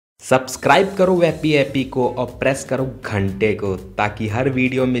Subscribe करो वैप्पी AP को और प्रेस करो घंटे को ताकि हर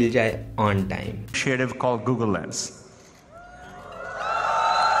वीडियो मिल जाए on time. Initiative called Google Lens.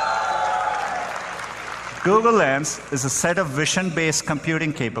 Google Lens is a set of vision-based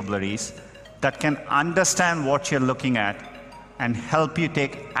computing capabilities that can understand what you're looking at and help you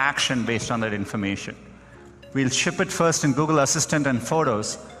take action based on that information. We'll ship it first in Google Assistant and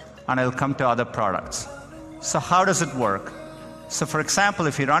Photos, and it'll come to other products. So how does it work? So for example,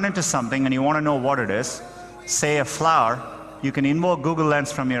 if you run into something and you want to know what it is, say a flower, you can invoke Google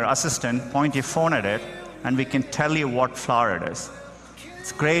Lens from your assistant, point your phone at it, and we can tell you what flower it is.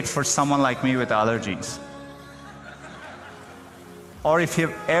 It's great for someone like me with allergies. Or if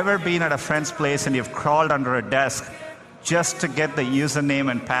you've ever been at a friend's place and you've crawled under a desk just to get the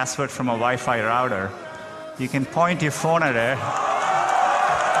username and password from a Wi-Fi router, you can point your phone at it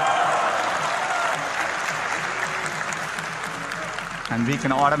and we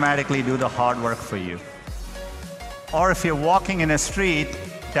can automatically do the hard work for you. Or if you're walking in a street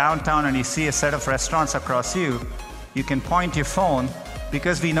downtown and you see a set of restaurants across you can point your phone,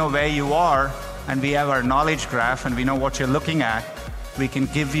 because we know where you are and we have our knowledge graph and we know what you're looking at, we can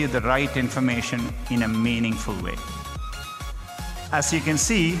give you the right information in a meaningful way. As you can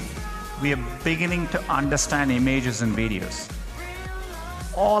see, we are beginning to understand images and videos.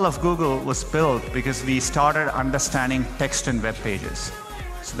 All of Google was built because we started understanding text and web pages.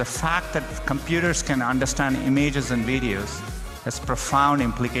 So the fact that computers can understand images and videos has profound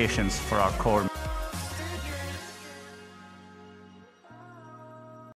implications for our core.